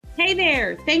Hey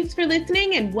there, thanks for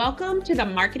listening and welcome to the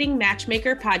Marketing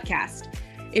Matchmaker podcast.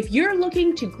 If you're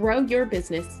looking to grow your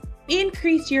business,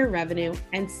 increase your revenue,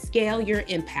 and scale your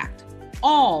impact,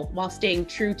 all while staying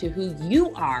true to who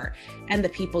you are and the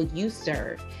people you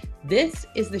serve, this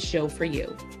is the show for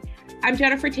you. I'm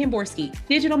Jennifer Tamborski,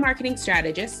 digital marketing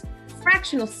strategist,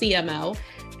 fractional CMO,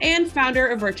 and founder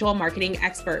of Virtual Marketing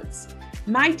Experts.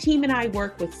 My team and I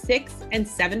work with 6- and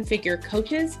 7-figure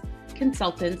coaches,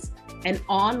 consultants, and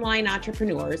online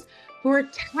entrepreneurs who are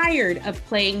tired of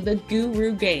playing the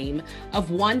guru game of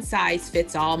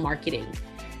one-size-fits-all marketing.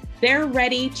 They're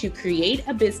ready to create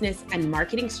a business and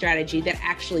marketing strategy that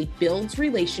actually builds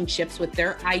relationships with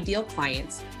their ideal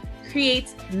clients,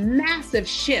 creates massive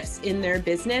shifts in their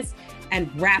business, and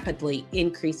rapidly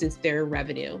increases their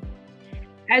revenue.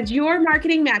 As your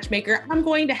marketing matchmaker, I'm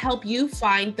going to help you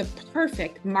find the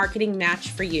perfect marketing match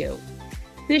for you.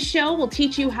 This show will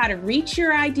teach you how to reach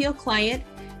your ideal client,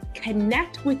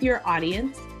 connect with your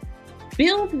audience,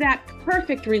 build that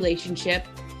perfect relationship,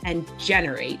 and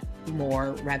generate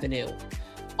more revenue.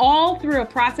 All through a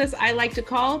process I like to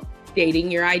call dating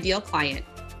your ideal client.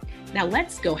 Now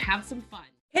let's go have some fun.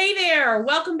 Hey there,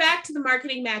 welcome back to the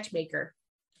Marketing Matchmaker.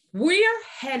 We're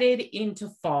headed into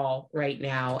fall right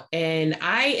now, and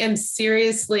I am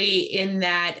seriously in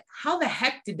that, how the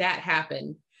heck did that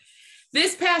happen?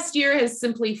 This past year has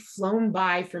simply flown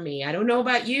by for me. I don't know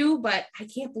about you, but I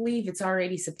can't believe it's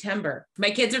already September.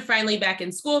 My kids are finally back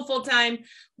in school full time,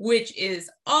 which is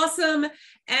awesome.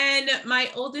 And my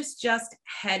oldest just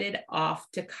headed off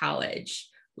to college,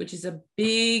 which is a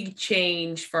big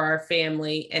change for our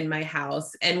family and my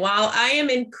house. And while I am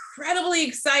incredibly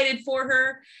excited for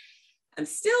her, I'm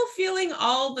still feeling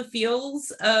all the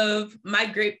feels of my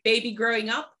great baby growing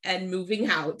up and moving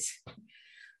out.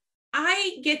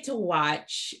 I get to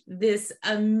watch this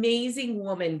amazing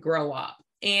woman grow up.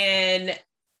 And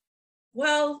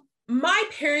well, my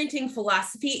parenting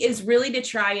philosophy is really to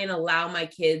try and allow my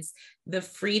kids the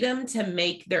freedom to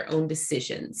make their own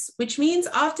decisions, which means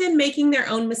often making their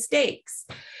own mistakes,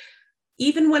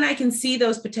 even when I can see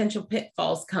those potential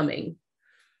pitfalls coming.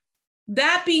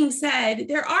 That being said,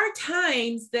 there are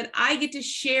times that I get to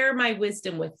share my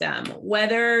wisdom with them.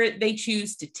 Whether they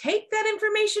choose to take that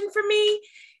information from me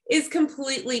is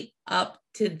completely up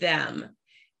to them.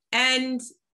 And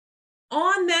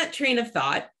on that train of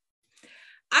thought,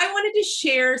 I wanted to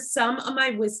share some of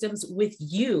my wisdoms with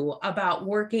you about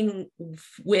working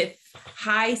with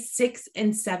high 6-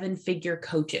 and 7-figure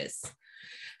coaches,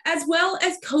 as well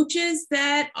as coaches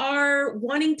that are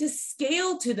wanting to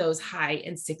scale to those high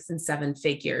and 6- and 7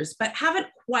 figures, but haven't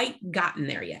quite gotten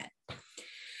there yet.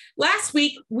 Last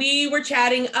week, we were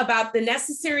chatting about the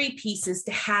necessary pieces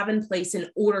to have in place in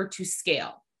order to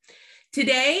scale.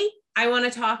 Today, I want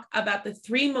to talk about the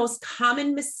 3 most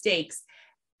common mistakes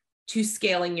to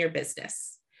scaling your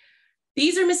business.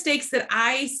 These are mistakes that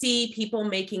I see people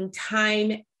making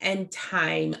time and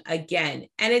time again,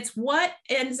 and it's what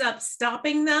ends up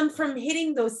stopping them from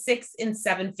hitting those 6- and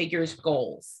 7-figures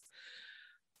goals.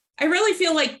 I really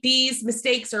feel like these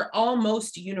mistakes are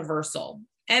almost universal.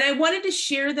 And I wanted to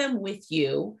share them with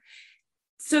you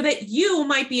so that you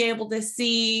might be able to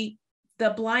see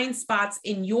the blind spots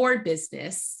in your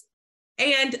business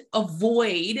and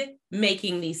avoid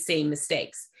making these same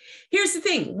mistakes. Here's the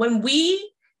thing: when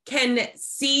we can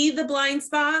see the blind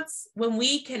spots, when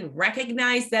we can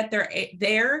recognize that they're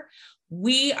there,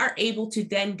 we are able to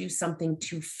then do something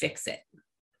to fix it.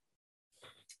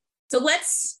 So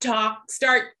let's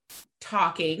start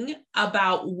talking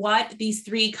about what these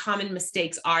 3 common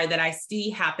mistakes are that I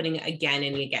see happening again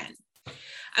and again.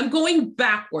 I'm going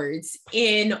backwards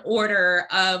in order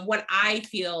of what I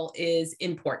feel is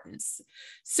importance.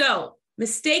 So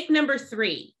mistake number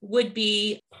 3 would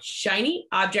be shiny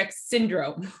object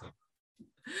syndrome.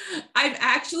 I've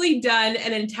actually done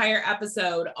an entire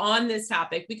episode on this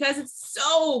topic because it's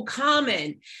so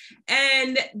common.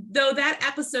 And though that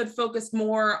episode focused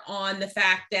more on the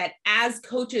fact that as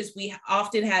coaches, we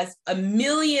often have a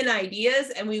million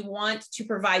ideas and we want to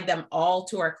provide them all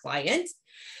to our client,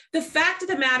 the fact of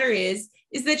the matter is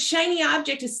that shiny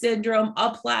object syndrome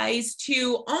applies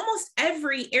to almost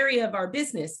every area of our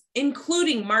business,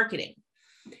 including marketing.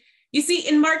 You see,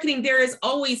 in marketing, there is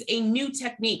always a new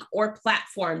technique or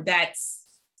platform that's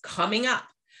coming up.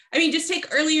 I mean, just take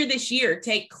earlier this year,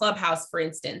 take Clubhouse, for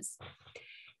instance.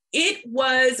 It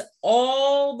was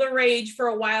all the rage for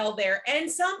a while there. And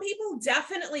some people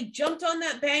definitely jumped on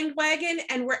that bandwagon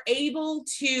and were able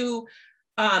to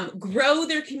grow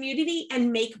their community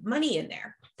and make money in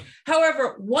there.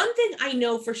 However, one thing I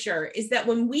know for sure is that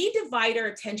when we divide our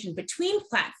attention between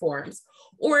platforms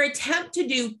or attempt to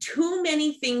do too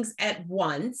many things at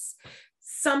once,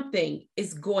 something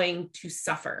is going to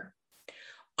suffer.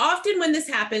 Often when this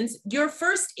happens, your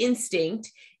first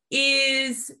instinct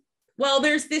is, well,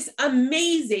 there's this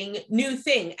amazing new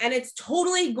thing and it's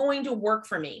totally going to work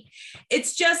for me.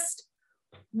 It's just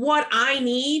what I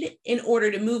need in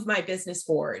order to move my business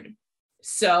forward.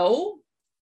 So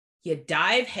you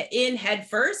dive in head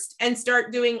first and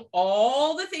start doing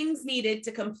all the things needed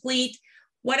to complete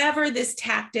whatever this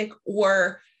tactic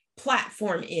or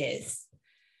platform is.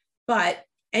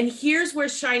 And here's where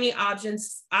shiny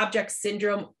object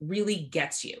syndrome really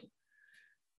gets you.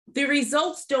 The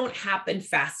results don't happen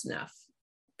fast enough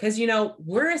because,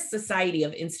 we're a society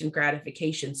of instant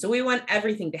gratification. So we want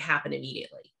everything to happen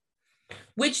immediately,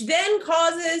 which then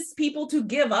causes people to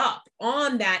give up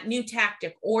on that new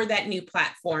tactic or that new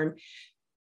platform,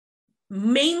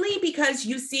 mainly because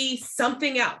you see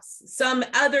something else, some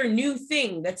other new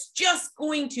thing that's just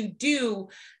going to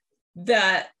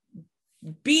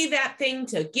be that thing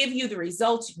to give you the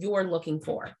results you're looking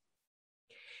for.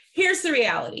 Here's the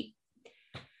reality.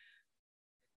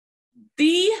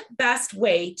 The best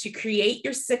way to create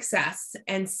your success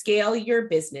and scale your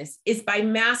business is by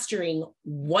mastering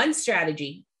one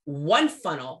strategy, one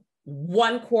funnel,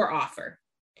 one core offer.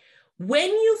 When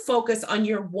you focus on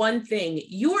your one thing,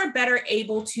 you are better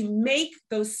able to make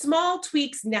those small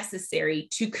tweaks necessary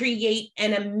to create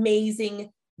an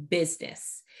amazing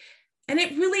business. And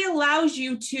it really allows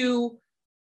you to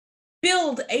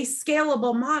build a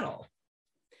scalable model.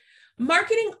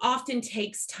 Marketing often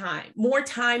takes time, more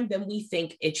time than we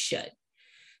think it should.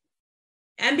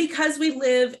 And because we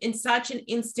live in such an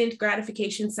instant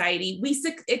gratification society, we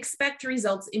expect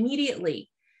results immediately.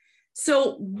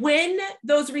 So when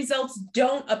those results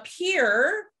don't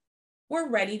appear, we're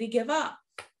ready to give up.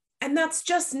 And that's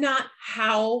just not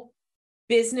how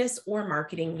business or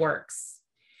marketing works.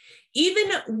 Even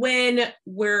when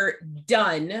we're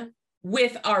done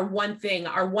with our one thing,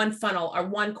 our one funnel, our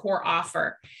one core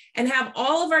offer, and have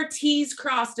all of our T's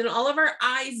crossed and all of our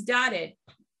I's dotted,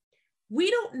 we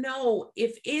don't know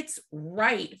if it's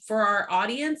right for our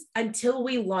audience until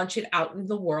we launch it out in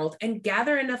the world and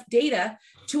gather enough data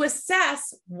to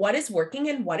assess what is working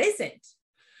and what isn't.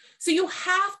 So you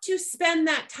have to spend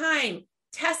that time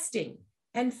testing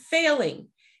and failing,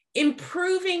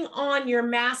 improving on your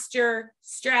master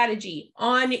strategy,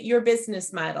 on your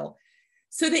business model,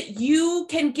 so that you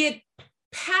can get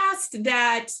past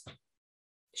that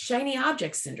shiny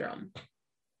object syndrome.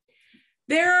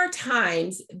 There are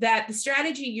times that the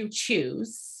strategy you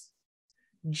choose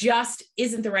just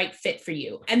isn't the right fit for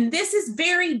you. And this is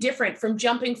very different from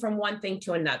jumping from one thing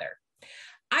to another.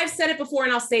 I've said it before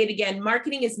and I'll say it again,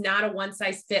 marketing is not a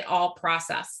one-size-fits-all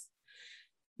process.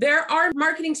 There are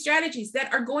marketing strategies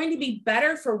that are going to be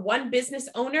better for one business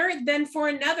owner than for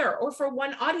another, or for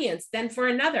one audience than for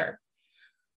another.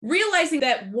 Realizing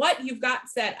that what you've got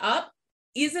set up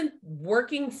isn't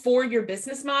working for your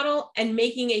business model and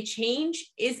making a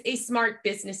change is a smart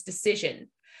business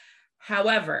decision.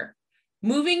 However,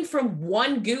 moving from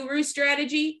one guru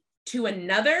strategy to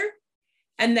another,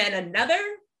 and then another,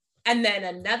 and then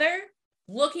another,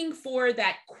 looking for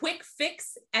that quick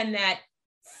fix and that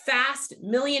fast $1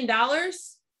 million,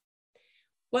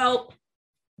 well,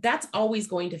 that's always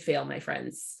going to fail, my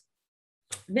friends.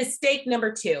 Mistake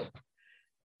number 2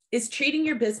 is treating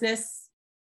your business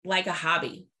like a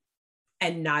hobby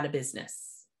and not a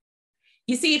business.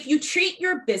 You see, if you treat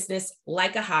your business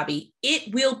like a hobby,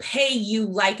 it will pay you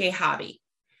like a hobby.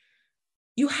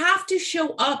 You have to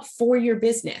show up for your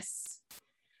business.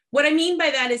 What I mean by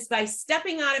that is by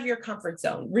stepping out of your comfort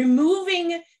zone,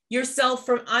 removing yourself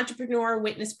from Entrepreneur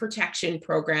Witness Protection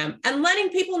Program, and letting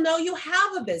people know you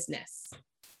have a business.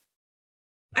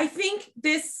 I think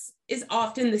this is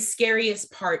often the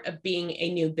scariest part of being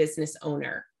a new business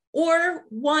owner, or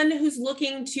one who's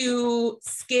looking to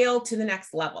scale to the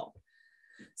next level.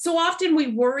 So often we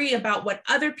worry about what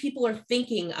other people are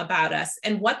thinking about us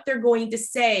and what they're going to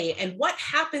say and what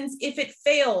happens if it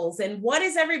fails and what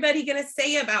is everybody going to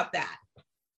say about that.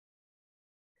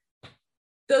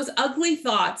 Those ugly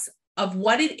thoughts of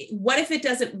what if it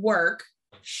doesn't work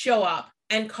show up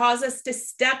and cause us to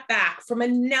step back from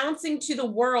announcing to the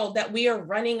world that we are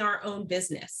running our own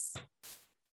business.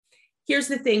 Here's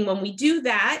the thing, when we do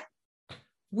that,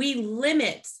 we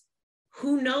limit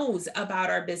who knows about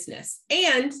our business.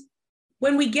 And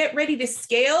when we get ready to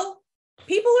scale,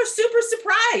 people are super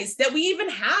surprised that we even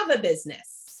have a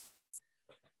business.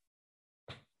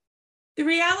 The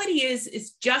reality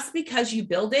is just because you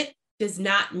build it does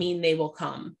not mean they will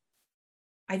come.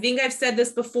 I think I've said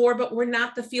this before, but we're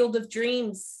not the field of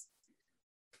dreams.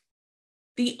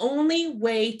 The only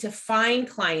way to find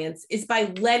clients is by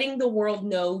letting the world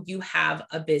know you have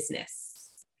a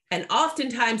business. And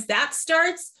oftentimes that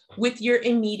starts with your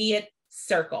immediate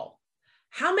circle.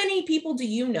 How many people do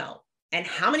you know? And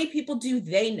how many people do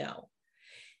they know?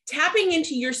 Tapping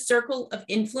into your circle of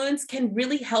influence can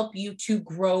really help you to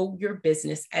grow your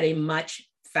business at a much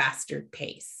faster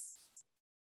pace.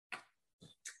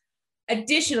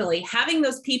 Additionally, having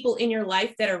those people in your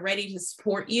life that are ready to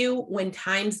support you when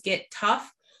times get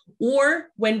tough or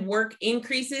when work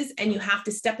increases and you have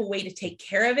to step away to take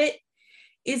care of it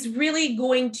is really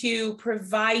going to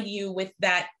provide you with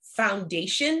that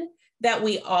foundation that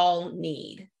we all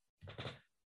need.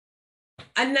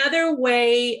 Another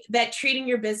way that treating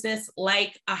your business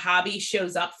like a hobby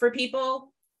shows up for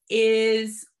people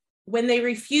is when they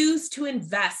refuse to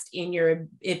invest in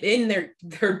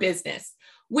their business,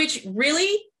 which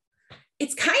really,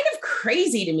 it's kind of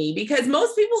crazy to me because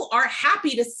most people are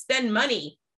happy to spend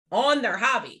money on their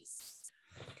hobbies.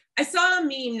 I saw a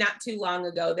meme not too long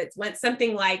ago that went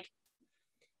something like,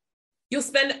 you'll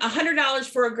spend $100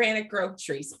 for a granite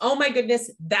groceries. Oh my goodness,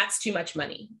 that's too much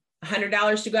money.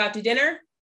 $100 to go out to dinner,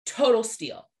 total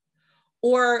steal.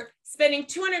 Or spending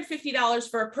 $250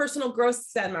 for a personal growth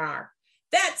seminar.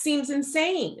 That seems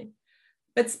insane.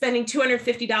 But spending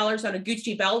 $250 on a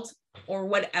Gucci belt or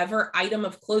whatever item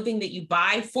of clothing that you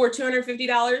buy for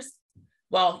 $250,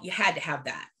 well, you had to have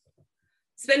that.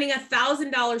 Spending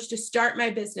 $1,000 to start my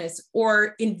business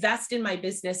or invest in my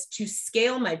business to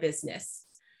scale my business.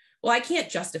 Well, I can't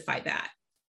justify that.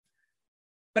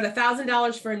 But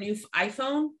 $1,000 for a new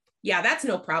iPhone? Yeah, that's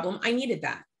no problem. I needed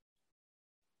that.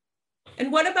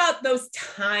 And what about those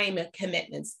time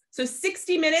commitments? So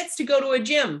 60 minutes to go to a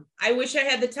gym. I wish I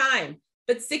had the time,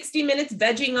 but 60 minutes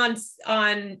vegging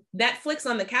on Netflix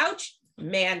on the couch,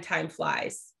 man, time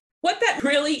flies. What that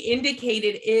really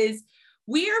indicated is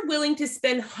we are willing to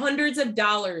spend hundreds of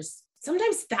dollars,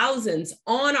 sometimes thousands,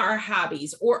 on our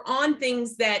hobbies or on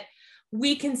things that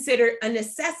we consider a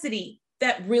necessity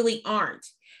that really aren't.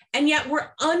 And yet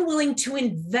we're unwilling to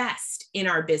invest in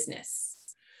our business.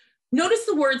 Notice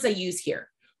the words I use here.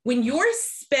 When you're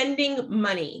spending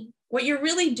money, what you're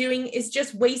really doing is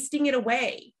just wasting it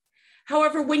away.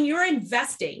 However, when you're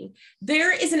investing,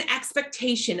 there is an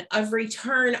expectation of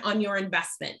return on your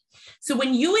investment. So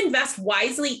when you invest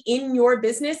wisely in your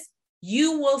business,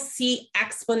 you will see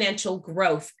exponential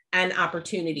growth and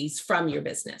opportunities from your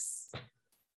business.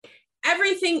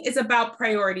 Everything is about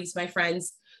priorities, my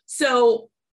friends. So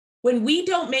when we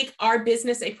don't make our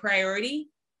business a priority,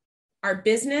 our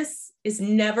business is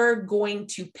never going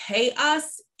to pay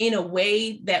us in a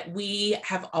way that we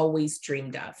have always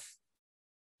dreamed of.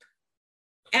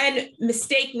 And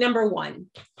mistake number one,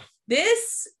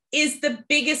 this is the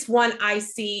biggest one I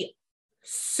see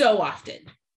so often.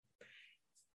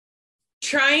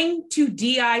 Trying to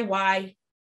DIY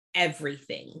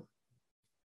everything.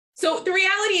 So the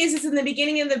reality is in the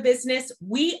beginning of the business,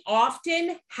 we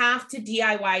often have to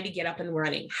DIY to get up and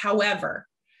running. However,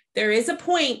 there is a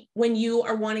point when you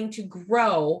are wanting to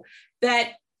grow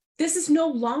that this is no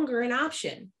longer an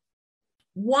option.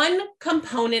 One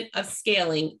component of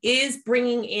scaling is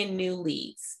bringing in new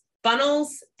leads,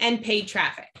 funnels, and paid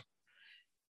traffic.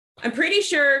 I'm pretty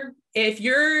sure if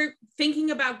you're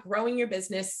thinking about growing your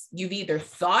business, you've either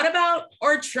thought about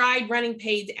or tried running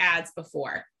paid ads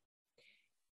before.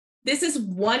 This is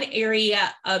one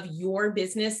area of your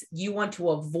business you want to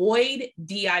avoid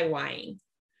DIYing.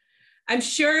 I'm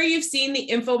sure you've seen the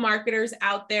info marketers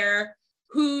out there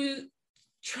who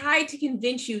try to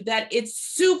convince you that it's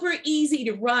super easy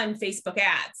to run Facebook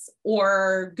ads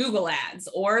or Google ads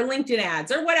or LinkedIn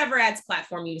ads or whatever ads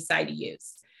platform you decide to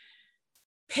use.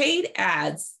 Paid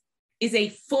ads is a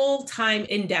full-time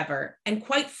endeavor. And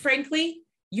quite frankly,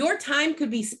 your time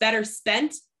could be better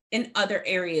spent in other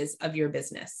areas of your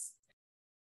business.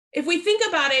 If we think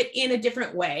about it in a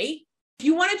different way, if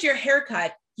you wanted your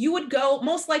haircut, you would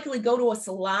most likely go to a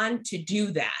salon to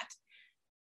do that.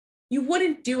 You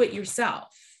wouldn't do it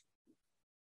yourself.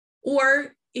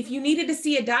 Or if you needed to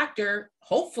see a doctor,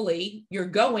 hopefully you're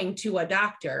going to a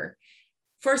doctor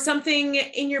for something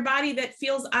in your body that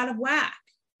feels out of whack.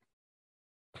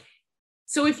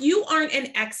 So if you aren't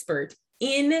an expert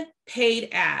in paid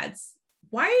ads,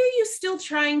 why are you still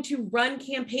trying to run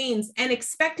campaigns and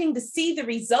expecting to see the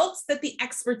results that the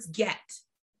experts get?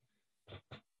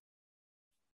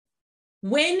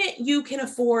 When you can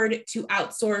afford to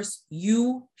outsource,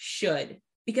 you should,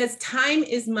 because time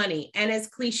is money. And as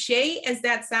cliche as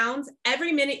that sounds,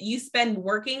 every minute you spend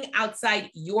working outside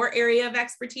your area of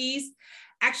expertise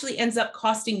actually ends up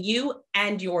costing you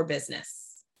and your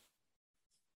business.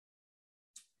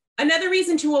 Another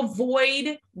reason to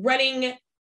avoid running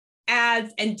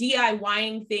ads and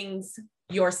DIYing things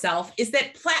yourself is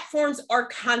that platforms are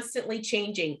constantly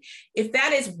changing. If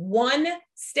that is one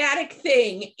static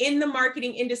thing in the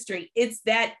marketing industry, it's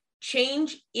that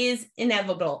change is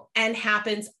inevitable and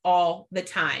happens all the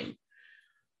time.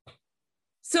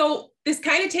 So this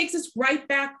kind of takes us right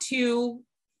back to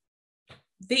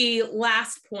the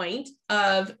last point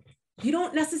of you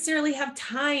don't necessarily have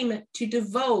time to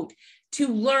devote to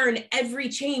learn every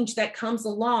change that comes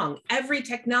along, every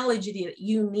technology that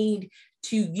you need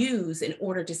to use in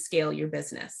order to scale your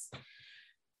business.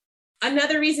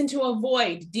 Another reason to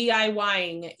avoid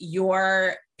DIYing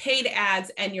your paid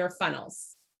ads and your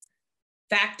funnels.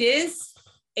 Fact is,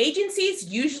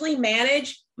 agencies usually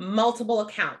manage multiple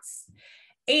accounts,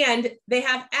 and they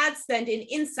have ad spend and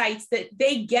insights that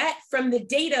they get from the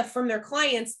data from their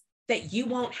clients that you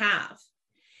won't have.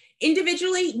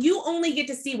 Individually, you only get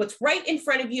to see what's right in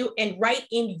front of you and right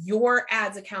in your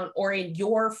ads account or in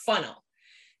your funnel.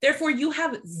 Therefore, you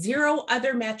have zero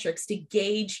other metrics to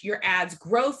gauge your ads'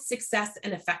 growth, success,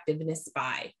 and effectiveness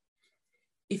by.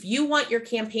 If you want your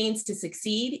campaigns to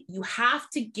succeed, you have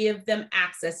to give them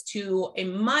access to a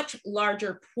much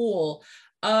larger pool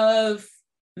of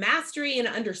mastery and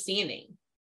understanding.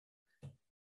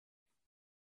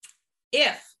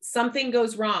 If something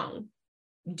goes wrong,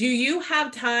 do you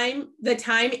have the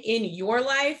time in your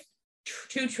life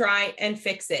to try and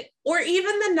fix it? Or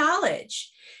even the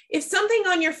knowledge? If something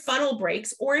on your funnel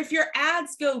breaks, or if your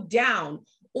ads go down,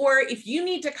 or if you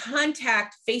need to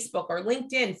contact Facebook or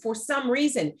LinkedIn for some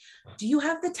reason, do you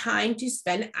have the time to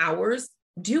spend hours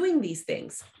doing these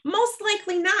things? Most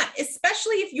likely not,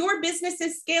 especially if your business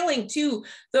is scaling to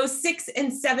those 6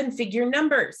 and 7 figure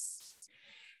numbers.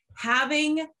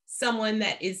 Having someone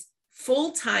that is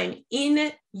full-time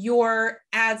in your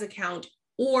ads account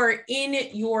or in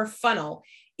your funnel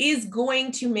is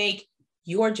going to make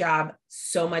your job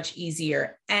so much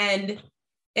easier. And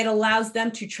it allows them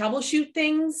to troubleshoot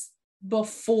things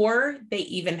before they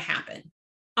even happen.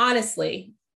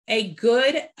 Honestly, a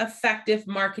good, effective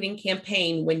marketing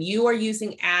campaign when you are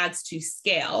using ads to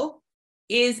scale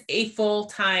is a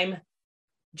full-time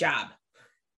job.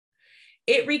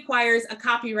 It requires a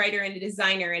copywriter and a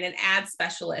designer and an ad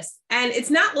specialist. And it's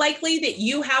not likely that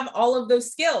you have all of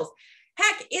those skills.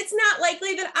 Heck, it's not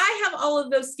likely that I have all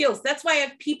of those skills. That's why I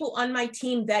have people on my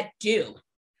team that do.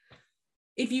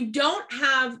 If you don't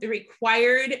have the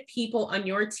required people on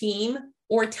your team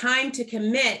or time to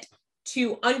commit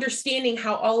to understanding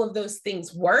how all of those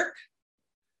things work,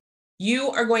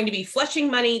 you are going to be flushing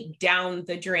money down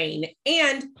the drain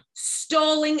and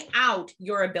stalling out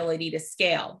your ability to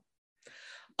scale.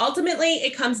 Ultimately,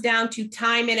 it comes down to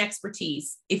time and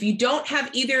expertise. If you don't have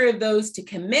either of those to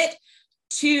commit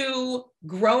to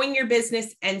growing your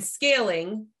business and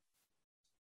scaling,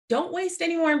 don't waste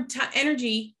any more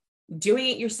energy doing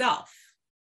it yourself.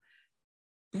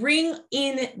 Bring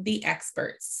in the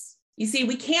experts. You see,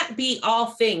 we can't be all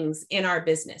things in our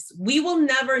business. We will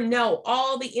never know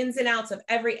all the ins and outs of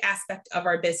every aspect of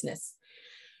our business.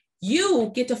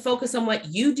 You get to focus on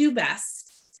what you do best.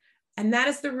 And that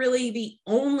is really the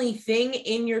only thing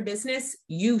in your business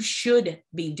you should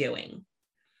be doing.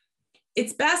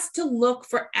 It's best to look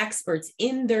for experts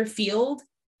in their field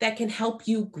that can help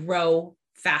you grow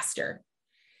faster.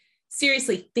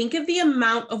 Seriously, think of the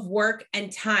amount of work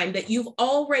and time that you've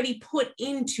already put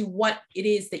into what it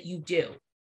is that you do.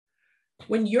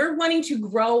 When you're wanting to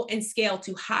grow and scale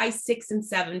to high 6 and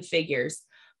 7 figures,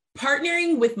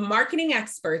 partnering with marketing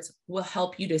experts will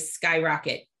help you to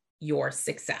skyrocket your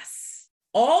success.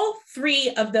 All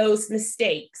 3 of those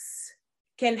mistakes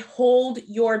can hold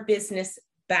your business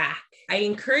back. I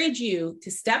encourage you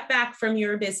to step back from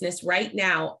your business right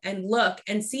now and look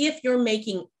and see if you're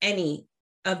making any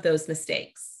of those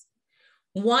mistakes.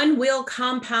 One will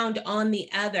compound on the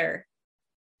other.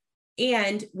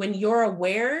 And when you're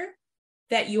aware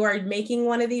that you are making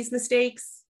one of these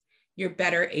mistakes, you're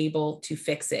better able to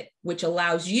fix it, which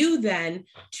allows you then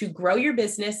to grow your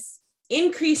business,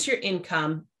 increase your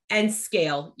income, and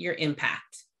scale your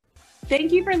impact.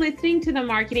 Thank you for listening to the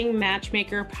Marketing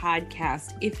Matchmaker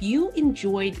podcast. If you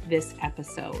enjoyed this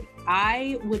episode,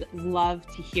 I would love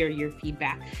to hear your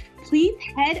feedback. Please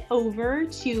head over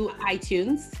to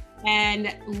iTunes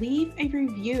and leave a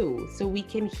review so we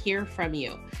can hear from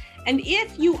you. And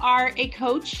if you are a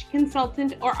coach,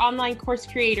 consultant, or online course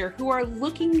creator who are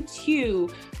looking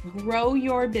to grow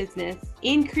your business,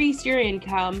 increase your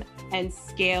income, and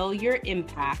scale your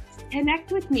impact,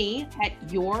 connect with me at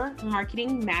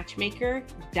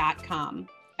yourmarketingmatchmaker.com.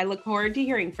 I look forward to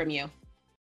hearing from you.